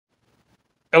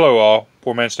Hello all,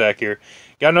 Poor Man Stack here.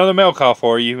 Got another mail call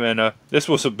for you, and this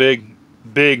was a big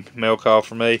mail call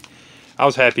for me. I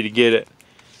was happy to get it.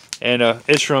 And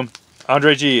it's from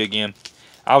Andre G again.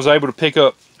 I was able to pick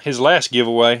up his last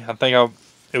giveaway.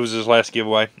 It was his last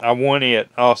giveaway. I won it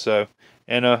also.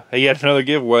 And he had another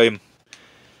giveaway.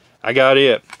 I got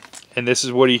it. And this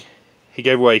is what he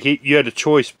gave away. You had a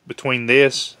choice between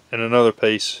this and another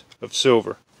piece of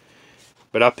silver.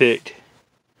 But I picked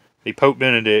the Pope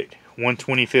Benedict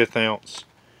 1/25 ounce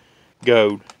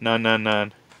gold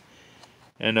 999,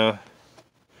 and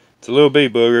it's a little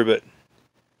big booger, but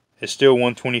it's still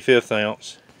 1/25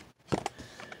 ounce.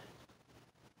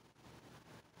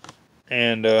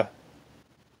 And the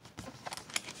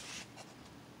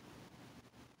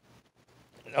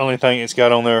only thing it's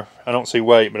got on there, I don't see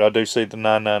weight, but I do see the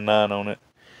 999 on it,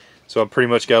 so I pretty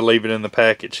much got to leave it in the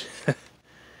package.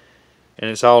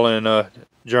 And it's all in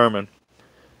German,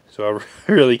 so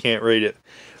I really can't read it.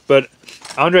 But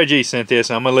Andre G sent this,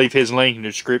 and I'm going to leave his link in the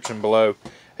description below.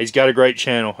 He's got a great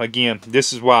channel. Again,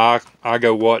 this is why I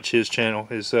go watch his channel.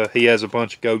 He has a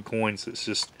bunch of gold coins that's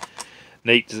just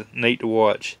neat to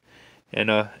watch.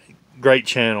 And great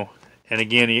channel. And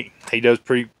again, he does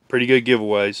pretty good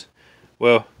giveaways.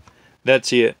 Well,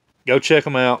 that's it. Go check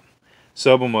him out.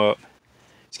 Sub him up.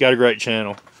 He's got a great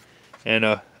channel. And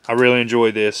I really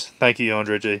enjoy this. Thank you,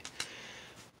 Andre G.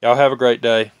 Y'all have a great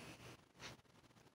day.